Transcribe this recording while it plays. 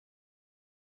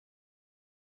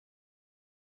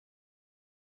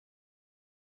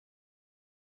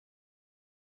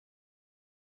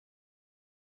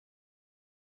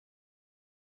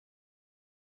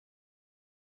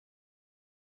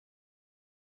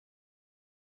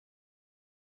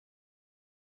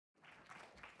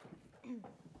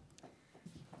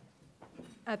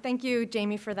Thank you,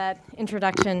 Jamie, for that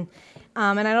introduction.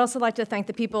 And I'd also like to thank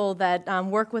the people that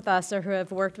work with us or who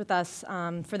have worked with us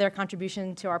for their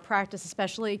contribution to our practice,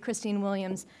 especially Christine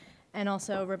Williams and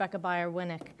also Rebecca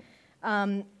Beyer-Winnick.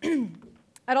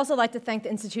 I'd also like to thank the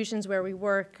institutions where we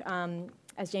work,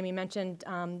 as Jamie mentioned,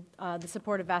 the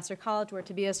support of Vassar College, where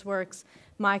Tobias works,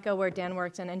 MICA, where Dan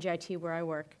works, and NGIT, where I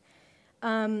work.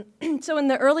 So in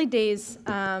the early days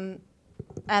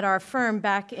at our firm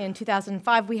back in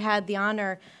 2005, we had the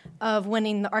honor of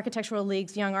winning the Architectural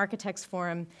League's Young Architects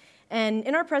Forum. And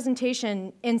in our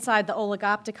presentation inside the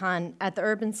Oligopticon at the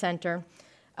Urban Center,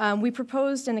 we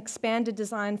proposed an expanded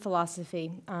design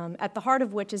philosophy, at the heart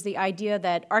of which is the idea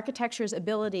that architecture's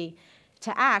ability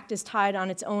to act is tied on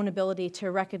its own ability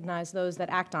to recognize those that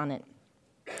act on it.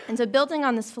 And so building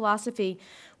on this philosophy,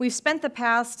 we've spent the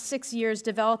past 6 years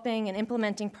developing and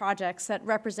implementing projects that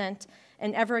represent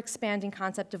an ever-expanding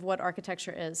concept of what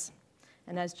architecture is.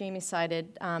 And as Jamie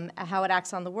cited, how it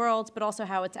acts on the world, but also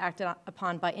how it's acted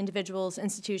upon by individuals,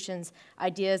 institutions,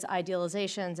 ideas,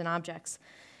 idealizations, and objects.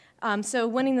 So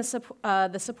winning the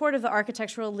support of the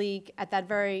Architectural League at that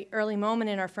very early moment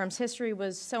in our firm's history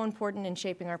was so important in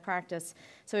shaping our practice.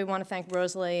 So we want to thank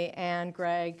Rosalie and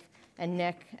Greg and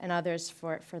Nick and others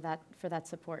for that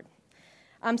support.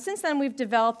 Since then, we've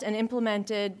developed and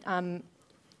implemented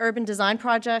urban design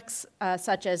projects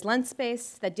such as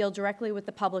LentSpace that deal directly with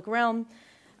the public realm,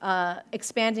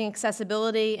 expanding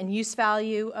accessibility and use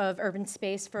value of urban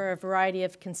space for a variety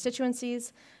of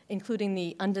constituencies, including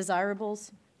the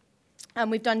undesirables.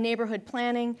 We've done neighborhood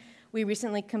planning. We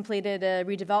recently completed a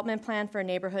redevelopment plan for a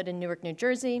neighborhood in Newark, New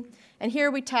Jersey. And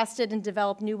here we tested and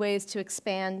developed new ways to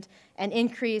expand and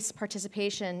increase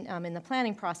participation in the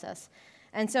planning process.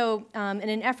 And so in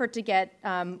an effort to get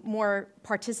more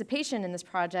participation in this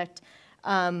project,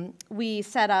 we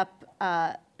set up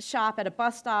shop at a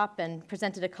bus stop and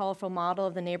presented a colorful model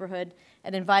of the neighborhood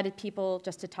and invited people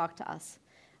just to talk to us.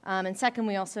 And second,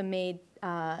 we also made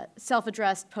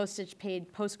self-addressed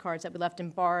postage-paid postcards that we left in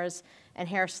bars and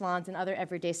hair salons and other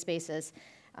everyday spaces.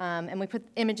 And we put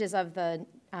images of the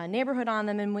neighborhood on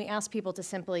them, and we asked people to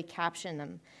simply caption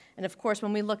them. And of course,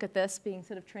 when we look at this, being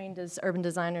sort of trained as urban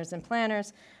designers and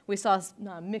planners, we saw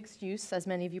mixed use, as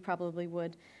many of you probably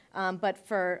would. But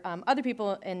for other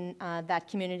people in that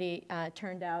community, it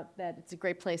turned out that it's a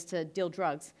great place to deal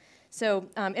drugs. So,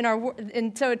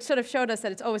 so it sort of showed us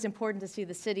that it's always important to see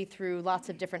the city through lots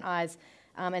of different eyes,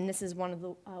 and this is one of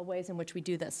the ways in which we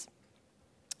do this.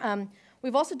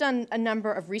 We've also done a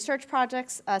number of research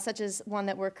projects, such as one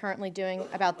that we're currently doing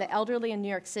about the elderly in New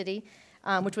York City,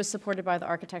 which was supported by the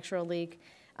Architectural League.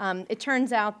 It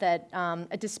turns out that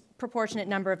a disproportionate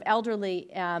number of elderly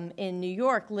in New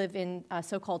York live in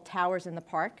so-called towers in the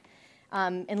park,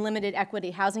 in limited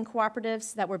equity housing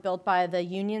cooperatives that were built by the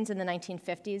unions in the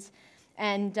 1950s.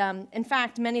 And in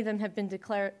fact, many of them have been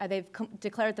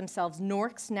declared themselves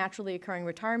NORCs, naturally occurring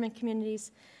retirement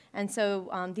communities. And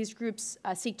so these groups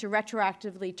seek to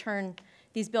retroactively turn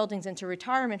these buildings into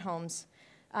retirement homes.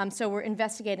 So we're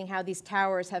investigating how these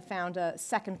towers have found a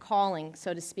second calling,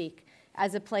 so to speak,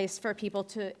 as a place for people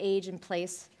to age in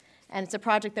place. And it's a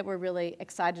project that we're really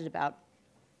excited about.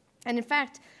 And in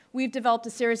fact, we've developed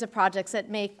a series of projects that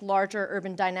make larger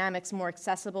urban dynamics more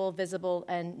accessible, visible,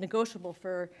 and negotiable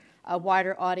for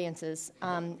wider audiences.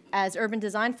 As urban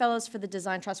design fellows for the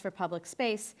Design Trust for Public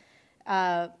Space,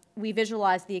 we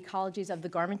visualized the ecologies of the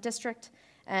garment district,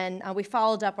 and we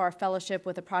followed up our fellowship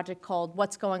with a project called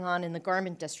What's Going On in the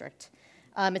Garment District.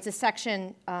 It's a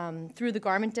section through the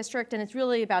garment district, and it's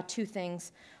really about two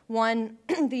things. One,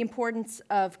 the importance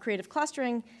of creative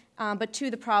clustering, but two,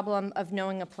 the problem of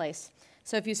knowing a place.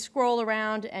 So if you scroll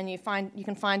around and you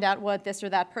can find out what this or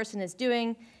that person is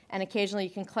doing, and occasionally you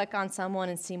can click on someone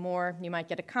and see more. You might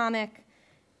get a comic,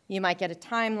 you might get a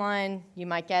timeline, you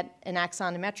might get an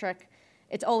axonometric.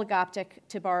 It's oligoptic,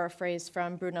 to borrow a phrase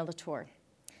from Bruno Latour.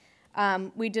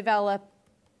 We develop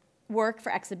work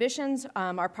for exhibitions.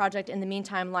 Our project, In the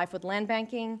Meantime, Life with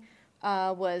Landbanking,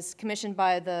 was commissioned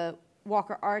by the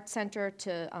Walker Art Center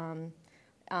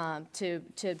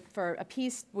for a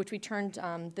piece which we turned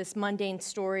this mundane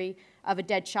story of a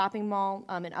dead shopping mall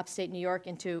in upstate New York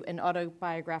into an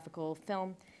autobiographical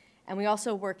film. And we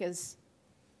also work as,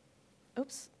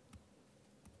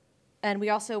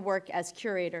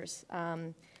 curators,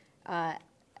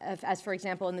 as for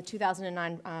example in the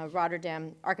 2009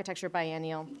 Rotterdam Architecture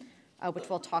Biennale, which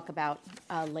we'll talk about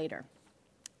later.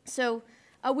 So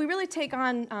we really take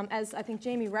on, as I think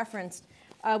Jamie referenced,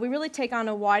 We really take on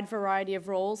a wide variety of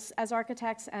roles as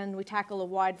architects, and we tackle a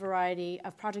wide variety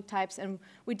of project types, and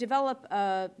we develop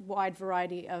a wide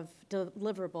variety of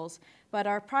deliverables. But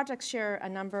our projects share a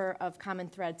number of common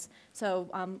threads. So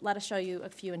let us show you a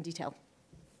few in detail.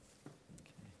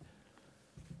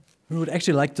 We would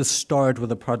actually like to start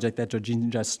with a project that Georgeen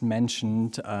just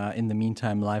mentioned, in the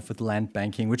meantime, Live with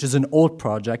Landbanking, which is an old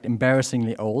project,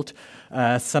 embarrassingly old,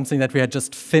 something that we had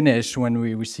just finished when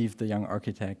we received the Young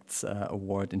Architects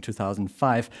Award in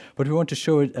 2005. But we want to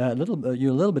show you a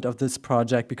little bit of this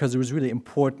project because it was really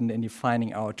important in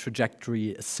defining our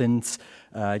trajectory since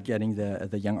getting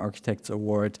the Young Architects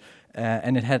Award.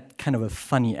 And it had kind of a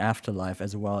funny afterlife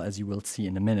as well, as you will see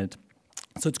in a minute.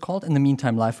 So it's called, in the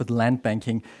meantime, Live with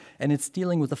Landbanking, and it's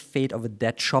dealing with the fate of a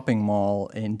dead shopping mall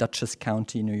in Dutchess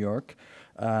County, New York.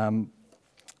 Here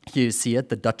you see it,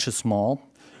 the Dutchess Mall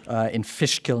in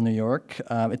Fishkill, New York.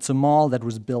 It's a mall that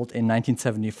was built in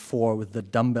 1974 with the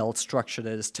dumbbell structure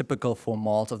that is typical for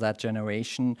malls of that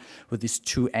generation, with these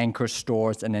two anchor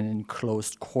stores and an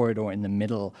enclosed corridor in the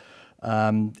middle.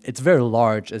 It's very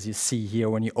large, as you see here,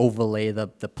 when you overlay the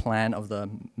plan of the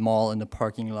mall and the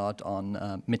parking lot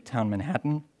on Midtown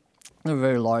Manhattan. A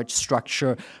very large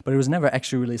structure, but it was never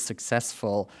actually really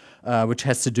successful, which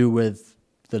has to do with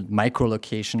the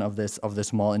micro-location of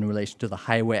this mall in relation to the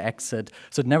highway exit.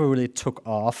 So it never really took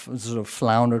off. It sort of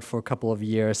floundered for a couple of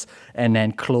years and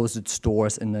then closed its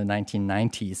doors in the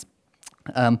 1990s.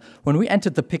 When we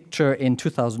entered the picture in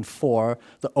 2004,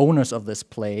 the owners of this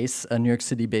place, New York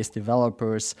City-based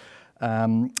developers,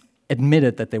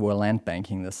 admitted that they were land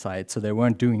banking the site, so they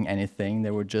weren't doing anything.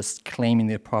 They were just claiming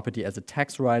the property as a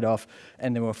tax write-off,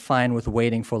 and they were fine with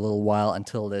waiting for a little while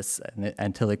until they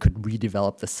could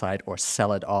redevelop the site or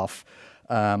sell it off.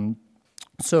 Really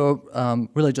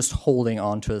just holding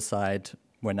on to a site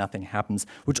where nothing happens,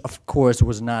 which of course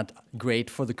was not great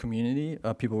for the community.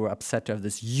 People were upset to have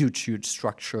this huge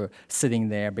structure sitting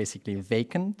there basically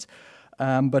vacant.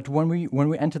 But when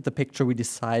we entered the picture, we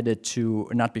decided to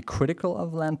not be critical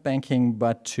of land banking,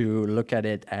 but to look at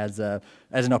it as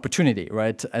an opportunity,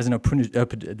 right? As an opportunity,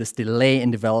 this delay in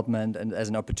development, and as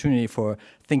an opportunity for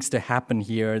things to happen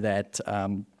here that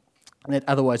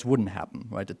otherwise wouldn't happen,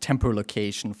 right? A temporary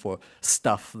location for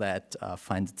stuff that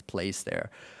finds its place there.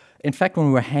 In fact, when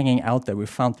we were hanging out there, we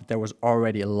found that there was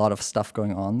already a lot of stuff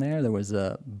going on there. There was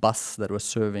a bus that was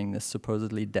serving this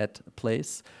supposedly dead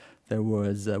place. There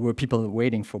were people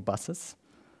waiting for buses.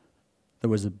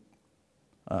 There was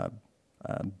a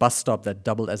bus stop that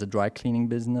doubled as a dry cleaning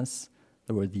business.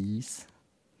 There were these.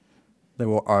 There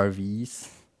were RVs.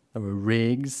 There were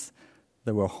rigs.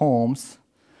 There were homes,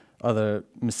 other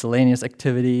miscellaneous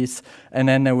activities. And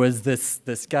then there was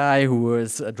this guy who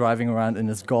was driving around in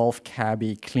his golf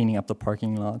cabbie cleaning up the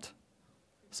parking lot.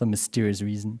 Some mysterious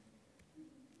reason.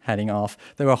 Heading off.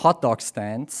 There were hot dog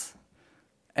stands.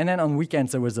 And then on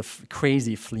weekends, there was a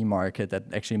crazy flea market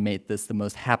that actually made this the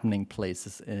most happening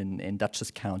places in Dutchess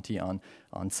County on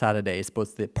Saturdays,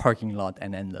 both the parking lot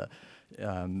and then the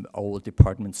old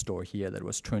department store here that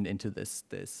was turned into this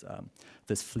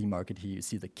flea market here. You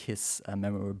see the KISS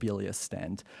memorabilia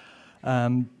stand.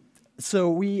 So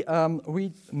we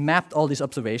mapped all these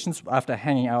observations after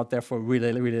hanging out there for a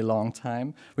really long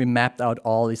time. We mapped out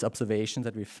all these observations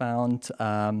that we found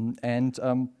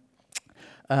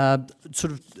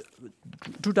sort of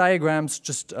drew diagrams,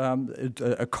 just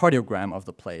a cardiogram of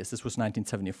the place. This was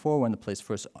 1974 when the place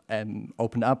first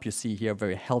opened up. You see here a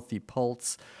very healthy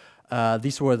pulse.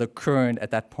 These were the current,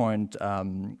 at that point,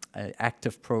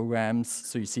 active programs.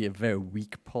 So you see a very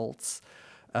weak pulse.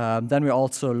 Then we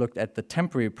also looked at the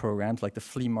temporary programs like the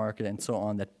flea market and so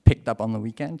on that picked up on the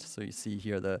weekend. So you see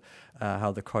here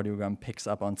how the cardiogram picks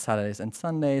up on Saturdays and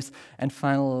Sundays. And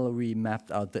finally, we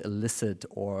mapped out the illicit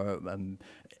or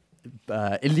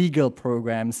illegal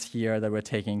programs here that were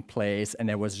taking place, and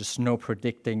there was just no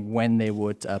predicting when they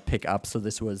would pick up. So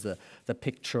this was the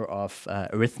picture of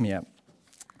arrhythmia.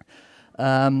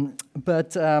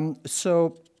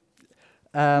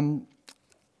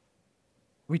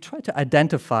 We tried to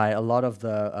identify a lot of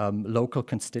the local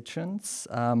constituents,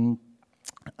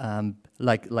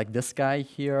 like this guy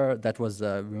here. That was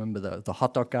remember the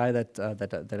hot dog guy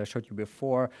that I showed you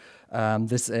before.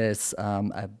 This is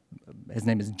his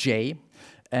name is Jay,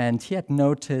 and he had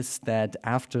noticed that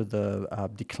after the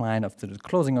decline of the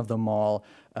closing of the mall,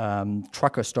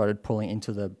 truckers started pulling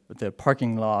into the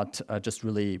parking lot just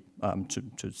really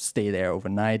to stay there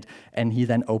overnight. And he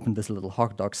then opened this little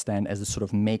hot dog stand as a sort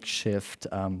of makeshift,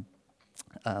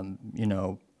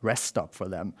 rest stop for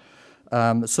them.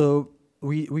 So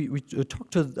we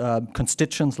talked to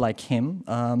constituents like him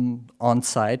on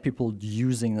site, people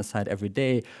using the site every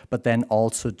day, but then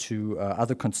also to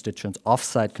other constituents,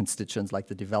 off-site constituents like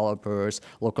the developers,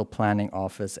 local planning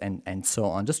office, and so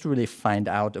on, just to really find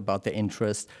out about their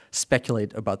interests,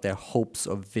 speculate about their hopes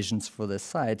or visions for this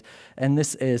site. And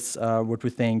this is what we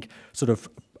think sort of,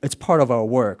 it's part of our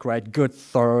work, right? Good,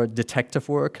 thorough detective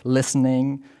work,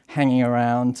 listening, hanging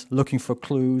around, looking for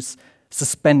clues,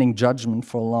 suspending judgment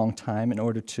for a long time in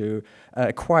order to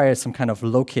acquire some kind of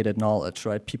located knowledge,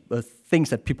 right?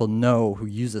 Things that people know who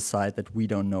use a site that we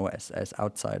don't know as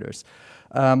outsiders.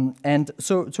 And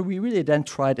so we really then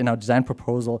tried in our design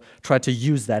proposal, tried to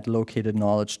use that located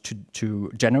knowledge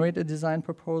to generate a design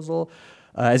proposal.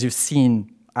 As you've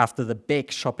seen, after the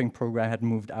big shopping program had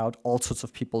moved out, all sorts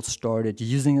of people started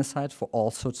using the site for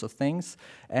all sorts of things.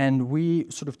 And we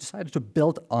sort of decided to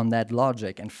build on that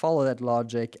logic and follow that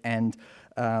logic and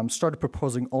started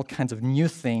proposing all kinds of new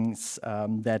things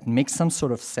that make some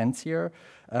sort of sense here.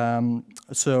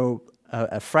 So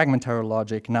a fragmentary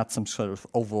logic, not some sort of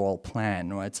overall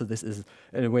plan, right? So this is,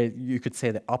 in a way, you could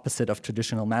say the opposite of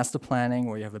traditional master planning,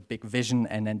 where you have a big vision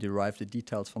and then derive the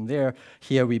details from there.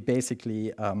 Here we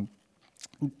basically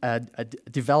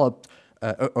developed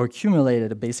or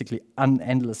accumulated a basically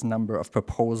endless number of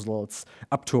proposals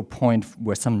up to a point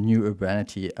where some new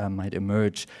urbanity might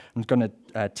emerge. I'm going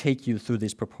to take you through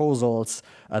these proposals.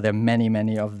 There are many,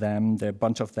 many of them. There are a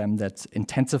bunch of them that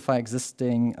intensify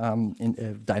existing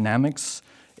dynamics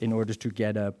in order to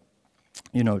get a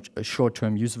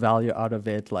short-term use value out of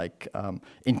it, like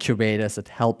incubators that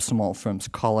help small firms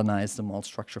colonize the mall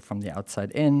structure from the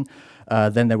outside in.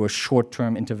 Then there were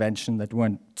short-term intervention that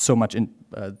weren't so much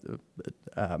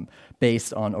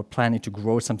based on or planning to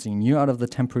grow something new out of the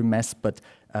temporary mess, but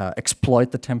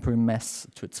exploit the temporary mess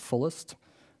to its fullest.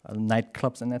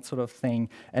 Nightclubs and that sort of thing.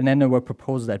 And then there were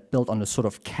proposals that built on the sort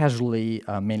of casually,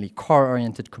 mainly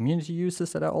car-oriented community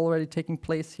uses that are already taking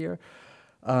place here.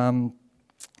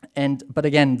 But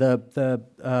again, there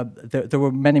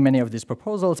were many of these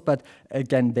proposals, but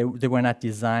again, they were not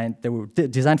designed. They were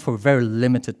designed for a very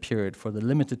limited period, for the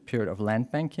limited period of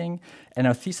land banking. And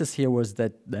our thesis here was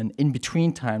that an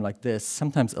in-between time like this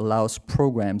sometimes allows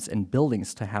programs and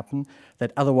buildings to happen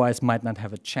that otherwise might not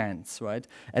have a chance, right?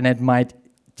 And it might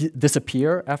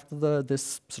disappear after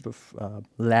this sort of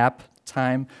lab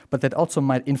time, but that also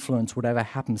might influence whatever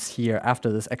happens here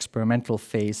after this experimental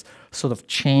phase, sort of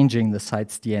changing the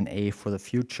site's DNA for the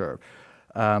future.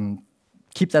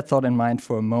 Keep that thought in mind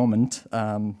for a moment.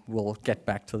 We'll get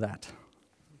back to that.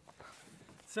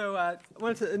 So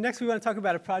next we want to talk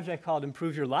about a project called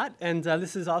Improve Your Lot, and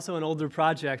this is also an older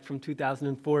project from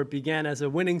 2004. It began as a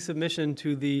winning submission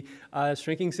to the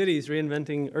Shrinking Cities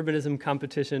Reinventing Urbanism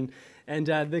competition, and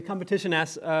the competition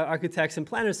asks architects and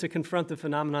planners to confront the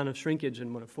phenomenon of shrinkage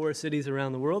in one of 4 cities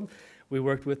around the world. We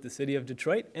worked with the city of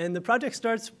Detroit, and the project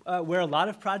starts where a lot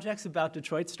of projects about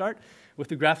Detroit start, with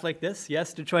a graph like this.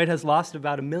 Yes, Detroit has lost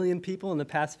about 1 million people in the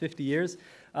past 50 years,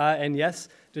 and yes,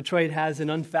 Detroit has an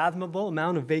unfathomable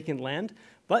amount of vacant land,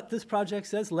 but this project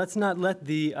says let's not let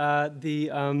the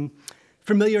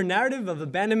familiar narrative of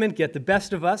abandonment get the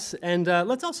best of us, and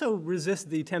let's also resist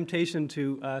the temptation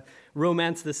to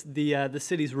romance the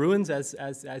city's ruins,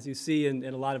 as you see in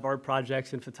a lot of art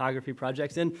projects and photography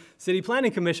projects and city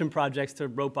planning commission projects, to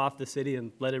rope off the city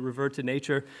and let it revert to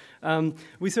nature.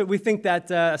 We think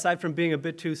that aside from being a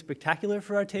bit too spectacular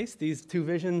for our taste, these two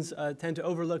visions tend to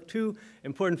overlook 2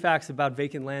 important facts about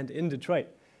vacant land in Detroit.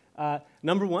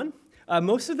 Number one,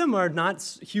 most of them are not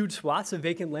huge swaths of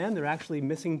vacant land. They're actually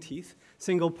missing teeth,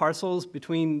 single parcels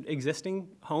between existing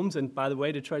homes. And by the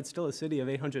way, Detroit's still a city of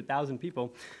 800,000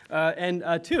 people.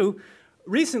 And 2,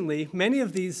 recently, many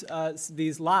of these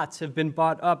lots have been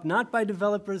bought up not by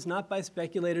developers, not by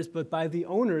speculators, but by the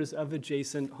owners of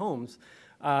adjacent homes.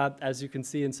 As you can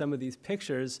see in some of these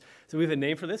pictures. So we have a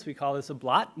name for this. We call this a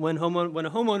blot. When a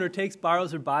homeowner takes,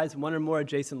 borrows, or buys 1 or more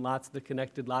adjacent lots, the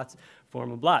connected lots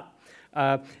form a blot.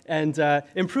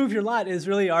 Improve Your Lot is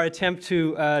really our attempt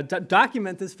to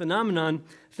document this phenomenon,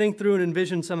 think through and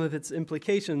envision some of its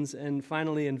implications, and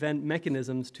finally invent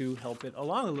mechanisms to help it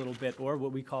along a little bit, or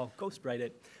what we call ghostwrite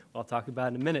it. I'll talk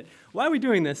about in a minute. Why are we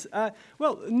doing this?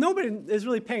 Well, nobody is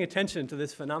really paying attention to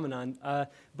this phenomenon,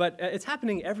 but it's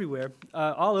happening everywhere,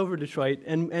 all over Detroit.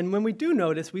 And when we do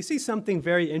notice, we see something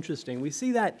very interesting. We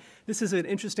see that this is an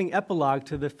interesting epilogue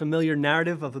to the familiar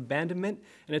narrative of abandonment,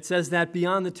 and it says that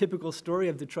beyond the typical story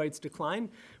of Detroit's decline,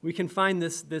 we can find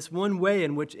this one way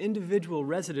in which individual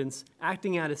residents,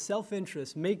 acting out of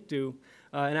self-interest, make do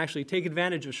and actually take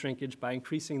advantage of shrinkage by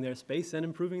increasing their space and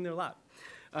improving their lot.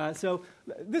 So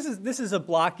this is a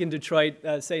block in Detroit,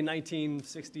 say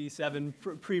 1967,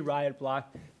 pre-riot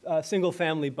block,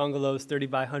 single-family bungalows, 30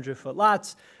 by 100-foot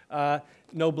lots,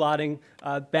 no blotting.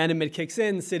 Abandonment kicks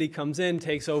in, city comes in,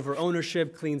 takes over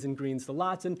ownership, cleans and greens the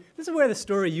lots, and this is where the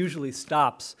story usually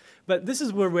stops. But this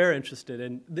is where we're interested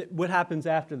in, what happens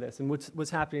after this, and what's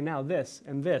happening now, this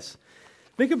and this.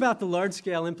 Think about the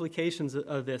large-scale implications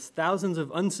of this. Thousands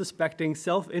of unsuspecting,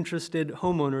 self-interested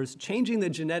homeowners changing the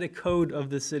genetic code of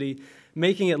the city,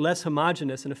 making it less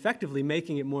homogeneous and effectively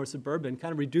making it more suburban,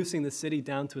 kind of reducing the city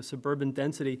down to a suburban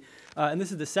density. And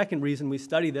this is the second reason we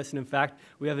study this, and in fact,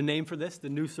 we have a name for this, the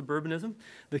new suburbanism,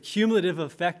 the cumulative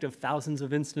effect of thousands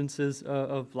of instances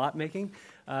of lot making.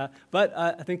 But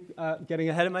I think getting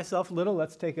ahead of myself a little,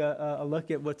 let's take a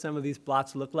look at what some of these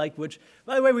blots look like, which,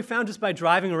 by the way, we found just by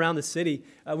driving around the city.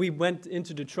 We went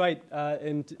into Detroit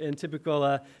in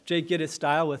typical Jake Gittes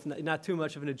style with not too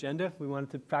much of an agenda. We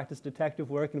wanted to practice detective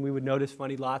work, and we would notice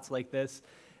funny lots like this.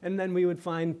 And then we would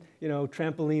find,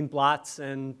 trampoline blots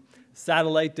and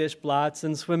satellite dish blots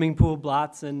and swimming pool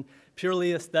blots and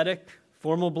purely aesthetic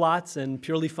formal blots and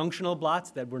purely functional blots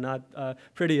that were not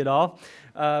pretty at all,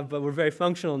 but were very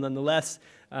functional nonetheless.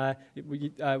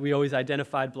 We always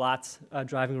identified blots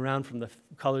driving around from the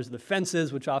colors of the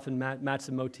fences, which often match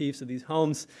the motifs of these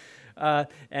homes.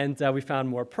 And we found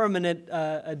more permanent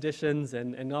additions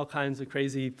and all kinds of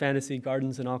crazy fantasy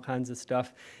gardens and all kinds of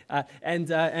stuff.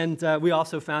 And we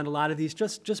also found a lot of these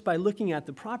just by looking at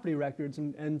the property records.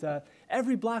 And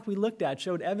every block we looked at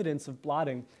showed evidence of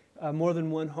blotting. More than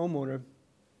one homeowner,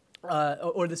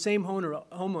 or the same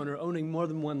homeowner owning more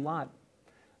than one lot.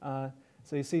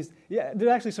 So you see, yeah, there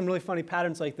are actually some really funny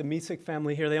patterns, like the Misek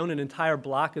family here. They own an entire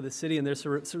block of the city, and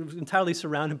they're entirely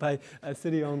surrounded by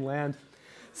city-owned land.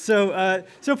 So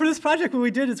for this project, what we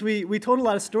did is we told a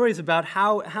lot of stories about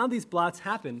how these blots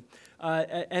happen,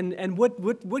 and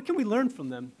what can we learn from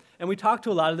them. And we talked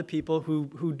to a lot of the people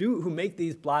who make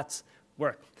these blots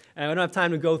work. And I don't have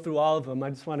time to go through all of them. I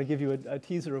just want to give you a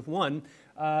teaser of one.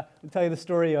 I'll tell you the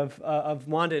story of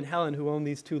Wanda and Helen, who own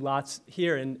these two lots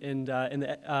here in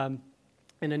a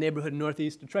neighborhood in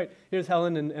northeast Detroit. Here's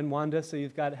Helen and Wanda, so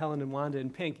you've got Helen and Wanda in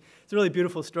pink. It's a really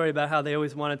beautiful story about how they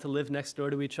always wanted to live next door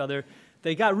to each other.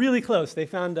 They got really close. They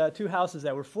found two houses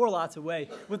that were 4 lots away.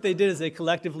 What they did is they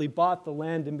collectively bought the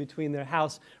land in between their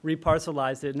house,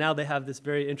 reparcelized it. Now they have this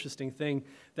very interesting thing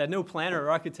that no planner or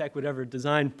architect would ever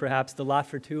design, perhaps the lot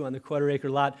for 2 on the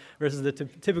quarter-acre lot versus the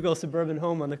typical suburban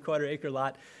home on the quarter-acre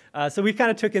lot. So we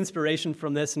kind of took inspiration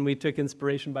from this, and we took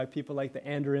inspiration by people like the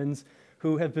Anderins,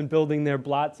 who have been building their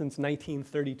blot since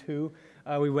 1932.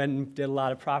 We went and did a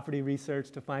lot of property research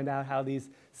to find out how these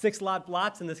 6-lot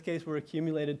blots, in this case, were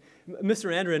accumulated.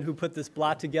 Mr. Anderin, who put this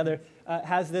blot together,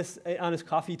 has this on his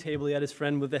coffee table. He had his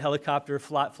friend with the helicopter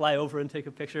fly over and take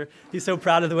a picture. He's so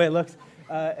proud of the way it looks.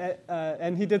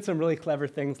 And he did some really clever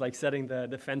things, like setting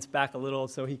the fence back a little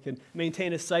so he could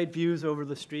maintain his sight views over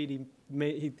the street.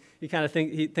 He kind of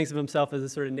thinks of himself as a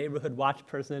sort of neighborhood watch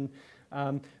person.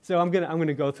 So I'm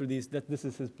gonna go through these. This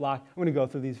is his block. I'm gonna go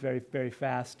through these very, very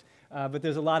fast. But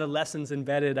there's a lot of lessons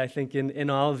embedded, I think, in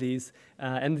all of these.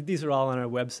 And these are all on our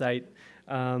website.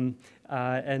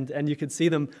 And you can see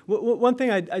them. One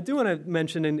thing I do want to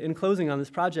mention in closing on this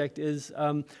project is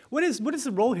what is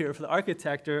the role here for the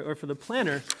architect or for the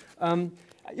planner? On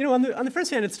the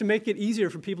first hand, it's to make it easier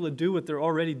for people to do what they're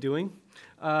already doing.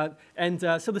 So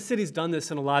the city's done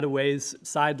this in a lot of ways,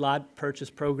 side lot purchase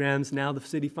programs. Now the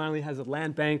city finally has a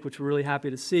land bank, which we're really happy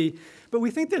to see. But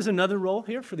we think there's another role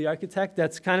here for the architect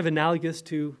that's kind of analogous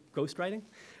to ghostwriting.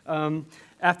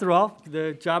 After all,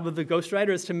 the job of the ghostwriter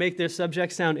is to make their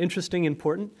subject sound interesting and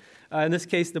important. In this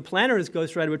case, the planner as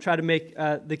ghostwriter would try to make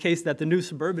the case that the new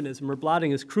suburbanism or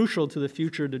blotting is crucial to the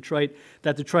future of Detroit,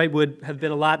 that Detroit would have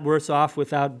been a lot worse off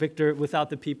without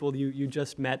the people you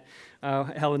just met,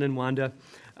 Helen and Wanda.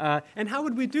 And how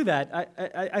would we do that?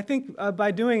 I think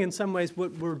by doing, in some ways,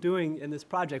 what we're doing in this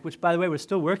project, which, by the way, we're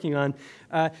still working on,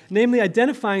 namely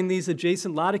identifying these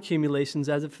adjacent lot accumulations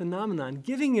as a phenomenon,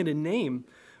 giving it a name,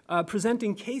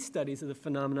 presenting case studies of the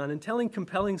phenomenon, and telling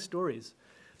compelling stories.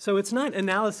 So it's not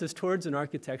analysis towards an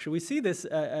architecture. We see this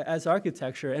as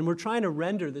architecture, and we're trying to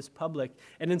render this public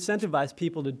and incentivize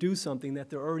people to do something that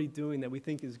they're already doing that we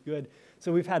think is good.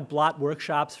 So we've had blot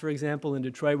workshops, for example, in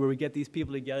Detroit, where we get these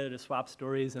people together to swap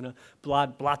stories and a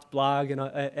blots blog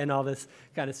and all this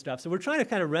kind of stuff. So we're trying to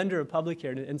kind of render a public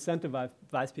here and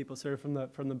incentivize people sort of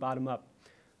from the bottom up.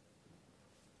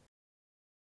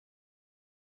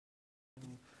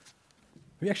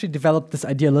 We actually developed this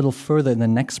idea a little further in the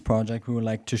next project we would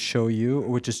like to show you,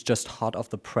 which is just hot off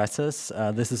the presses.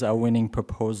 This is our winning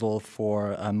proposal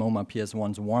for MoMA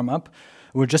PS1's warm-up.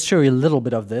 We'll just show you a little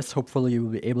bit of this. Hopefully you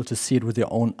will be able to see it with your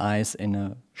own eyes in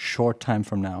a short time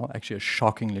from now, actually a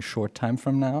shockingly short time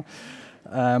from now.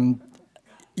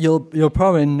 You'll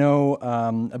probably know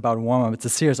about warm-up. It's a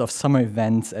series of summer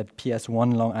events at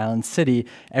PS1 Long Island City.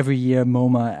 Every year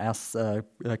MoMA asks a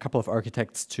couple of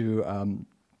architects to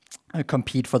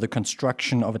compete for the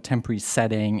construction of a temporary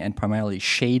setting and primarily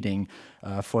shading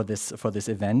for this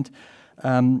event.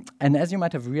 And as you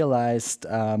might have realized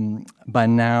by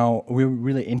now, we're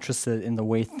really interested in the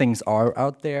way things are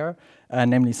out there,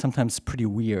 namely sometimes pretty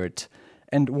weird.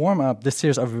 And Warm Up, this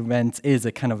series of events, is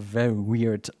a kind of very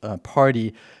weird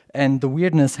party, and the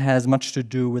weirdness has much to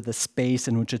do with the space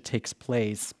in which it takes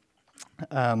place.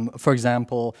 For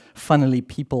example, funnily,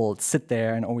 people sit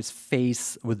there and always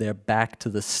face with their back to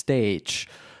the stage,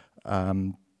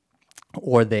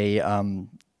 or the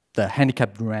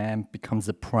handicapped ramp becomes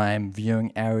a prime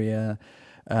viewing area.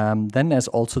 Then there's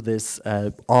also this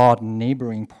odd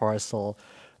neighboring parcel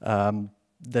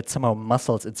that somehow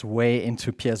muscles its way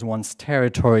into PS1's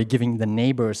territory, giving the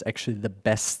neighbors actually the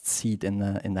best seat in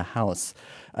the house.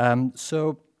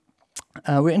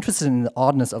 We're interested in the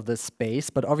oddness of this space,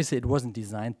 but obviously it wasn't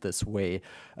designed this way.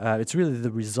 It's really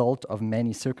the result of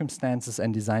many circumstances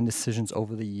and design decisions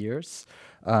over the years.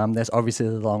 There's obviously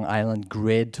the Long Island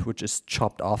grid, which is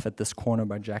chopped off at this corner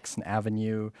by Jackson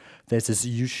Avenue. There's this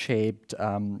U-shaped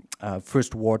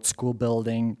First Ward school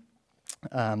building.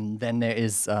 Then there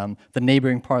is the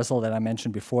neighboring parcel that I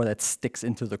mentioned before that sticks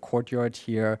into the courtyard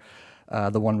here.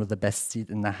 The one with the best seat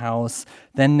in the house.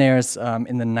 Then there's,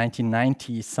 in the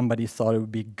 1990s, somebody thought it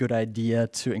would be a good idea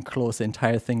to enclose the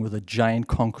entire thing with a giant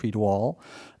concrete wall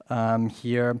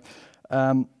here.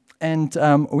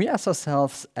 We asked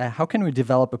ourselves, how can we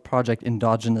develop a project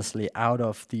endogenously out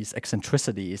of these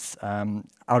eccentricities,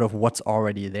 out of what's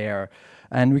already there?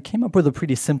 And we came up with a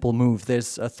pretty simple move.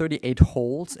 There's 38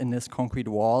 holes in this concrete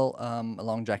wall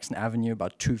along Jackson Avenue,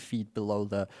 about 2 feet below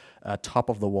the top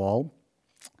of the wall.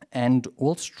 And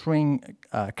we'll string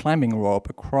a climbing rope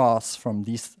across from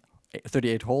these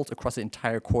 38 holes across the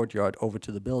entire courtyard over to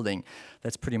the building.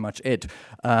 That's pretty much it.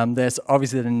 There's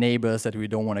obviously the neighbors that we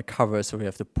don't want to cover, so we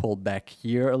have to pull back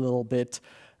here a little bit.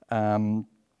 Just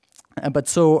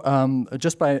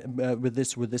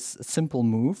with this simple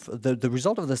move, the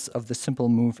result of this simple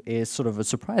move is sort of a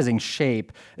surprising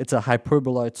shape. It's a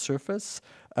hyperboloid surface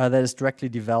that is directly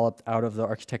developed out of the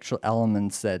architectural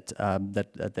elements that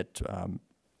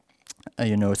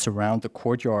surround the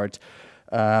courtyard.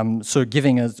 So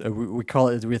giving us, we call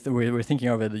it, we're thinking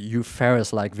of it a Hugh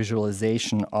Ferris-like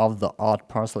visualization of the odd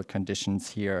parcel conditions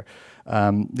here.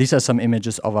 These are some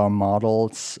images of our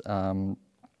models.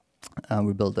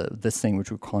 We built this thing which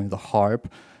we're calling the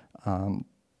harp.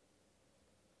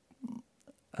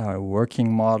 Our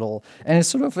working model, and it's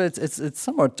sort of it's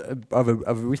somewhat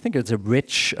of we think it's a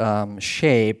rich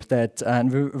shape that,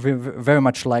 and we very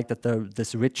much like that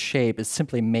this rich shape is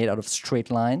simply made out of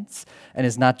straight lines and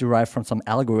is not derived from some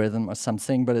algorithm or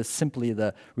something, but is simply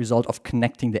the result of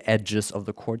connecting the edges of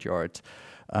the courtyard.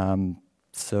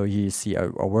 So here you see a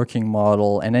working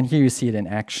model, and then here you see it in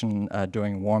action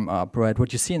during warm-up, right?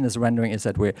 What you see in this rendering is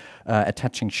that we're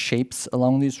attaching shapes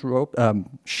along these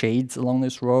shades along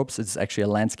these ropes. It's actually a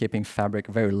landscaping fabric,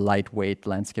 a very lightweight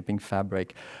landscaping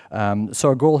fabric. So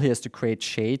our goal here is to create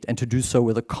shade and to do so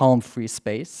with a column-free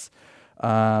space,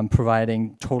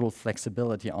 providing total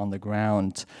flexibility on the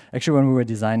ground. Actually, when we were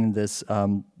designing this,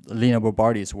 Lina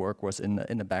Bobardi's work was in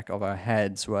the back of our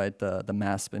heads, right? The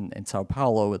MASP in Sao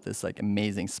Paulo with this like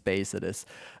amazing space that is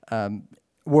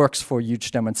works for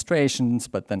huge demonstrations,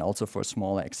 but then also for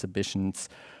smaller exhibitions.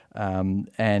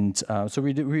 So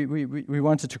we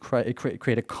wanted to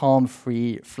create a calm,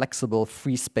 free, flexible,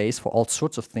 free space for all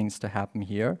sorts of things to happen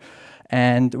here,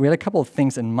 and we had a couple of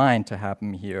things in mind to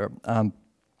happen here.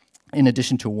 In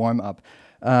addition to warm up.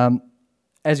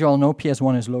 As you all know,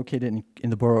 PS1 is located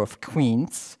in the borough of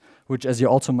Queens, which, as you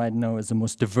also might know, is the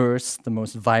most diverse, the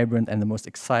most vibrant, and the most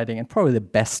exciting, and probably the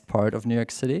best part of New York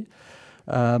City.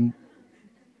 And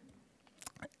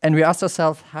we asked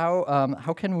ourselves,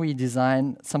 how can we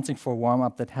design something for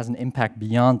warm-up that has an impact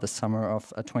beyond the summer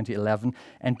of 2011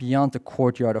 and beyond the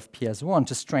courtyard of PS1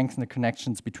 to strengthen the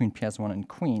connections between PS1 and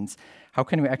Queens? How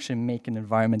can we actually make an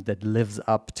environment that lives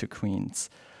up to Queens?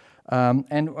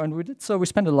 And we did so. We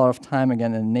spent a lot of time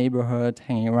again in the neighborhood,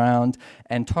 hanging around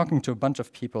and talking to a bunch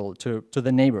of people, to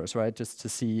the neighbors, right? Just to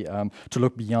see, to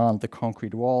look beyond the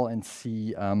concrete wall and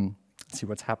see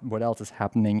what else is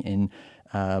happening in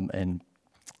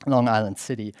Long Island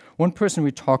City. One person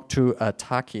we talked to,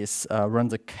 Takis,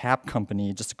 runs a cab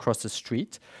company just across the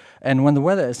street. And when the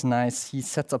weather is nice, he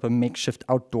sets up a makeshift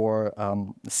outdoor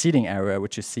seating area,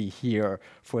 which you see here,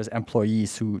 for his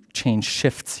employees who change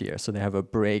shifts here. So they have a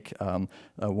break.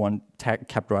 One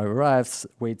cab driver arrives,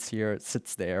 waits here,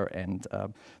 sits there, and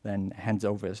then hands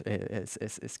over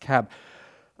his cab.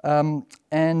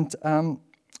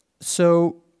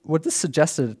 So what this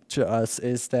suggested to us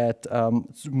is that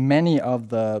many of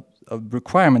the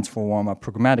requirements for warm-up,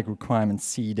 programmatic requirements,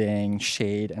 seating,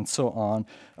 shade, and so on,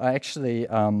 actually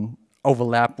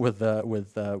overlap with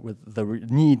the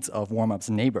needs of warm-up's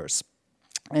neighbors.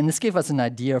 And this gave us an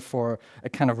idea for a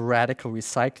kind of radical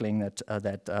recycling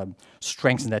that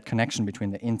strengthens that connection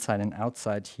between the inside and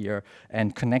outside here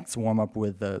and connects warm-up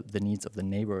with the needs of the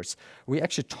neighbors. We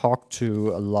actually talked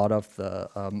to a lot of the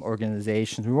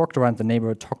organizations. We walked around the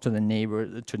neighborhood, talked to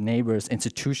neighbors,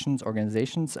 institutions,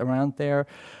 organizations around there,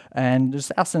 and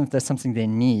just asked them if there's something they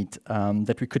need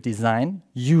that we could design,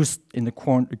 use in the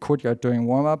courtyard during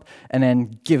warm-up, and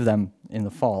then give them in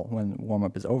the fall when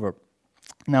warm-up is over.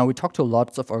 Now, we talked to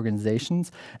lots of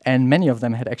organizations, and many of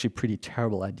them had actually pretty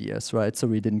terrible ideas, right? So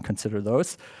we didn't consider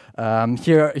those.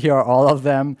 Here are all of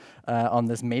them on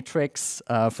this matrix.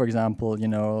 For example,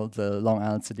 the Long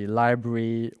Island City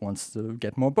Library wants to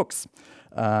get more books.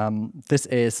 This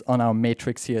is on our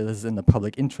matrix here. This is in the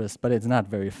public interest, but it's not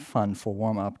very fun for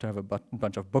warm-up to have a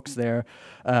bunch of books there.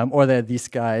 Or there are these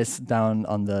guys down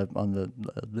on the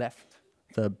left,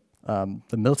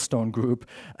 the millstone group.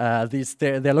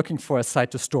 They're looking for a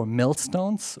site to store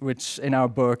millstones, which in our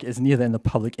book is neither in the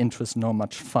public interest nor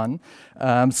much fun.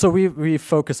 So we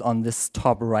focus on this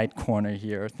top right corner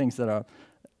here, things that are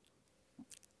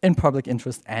in public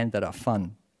interest and that are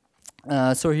fun.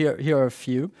 So here are a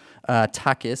few.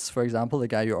 Takis, for example, the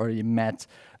guy you already met,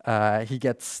 he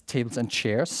gets tables and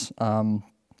chairs.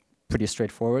 Pretty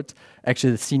straightforward.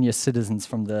 Actually, the senior citizens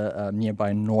from the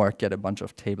nearby Newark get a bunch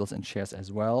of tables and chairs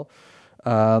as well.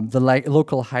 The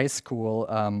local high school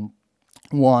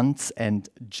wants and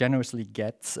generously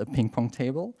gets a ping pong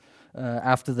table.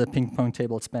 After the ping pong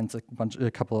table spends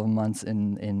a couple of months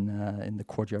in the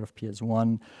courtyard of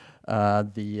PS1,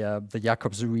 the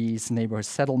Jacobs Rees neighborhood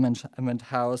settlement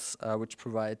house, which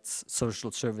provides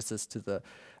social services to the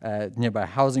nearby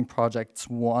housing projects,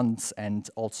 wants, and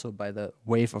also by the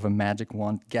wave of a magic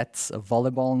wand gets a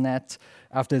volleyball net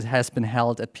after it has been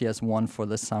held at PS1 for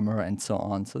the summer and so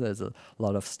on. So there's a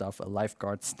lot of stuff, a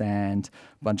lifeguard stand,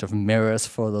 a bunch of mirrors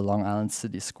for the Long Island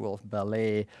City School of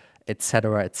Ballet,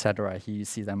 etc., etc. Here you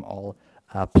see them all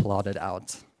plotted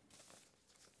out.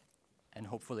 And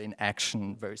hopefully in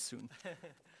action very soon.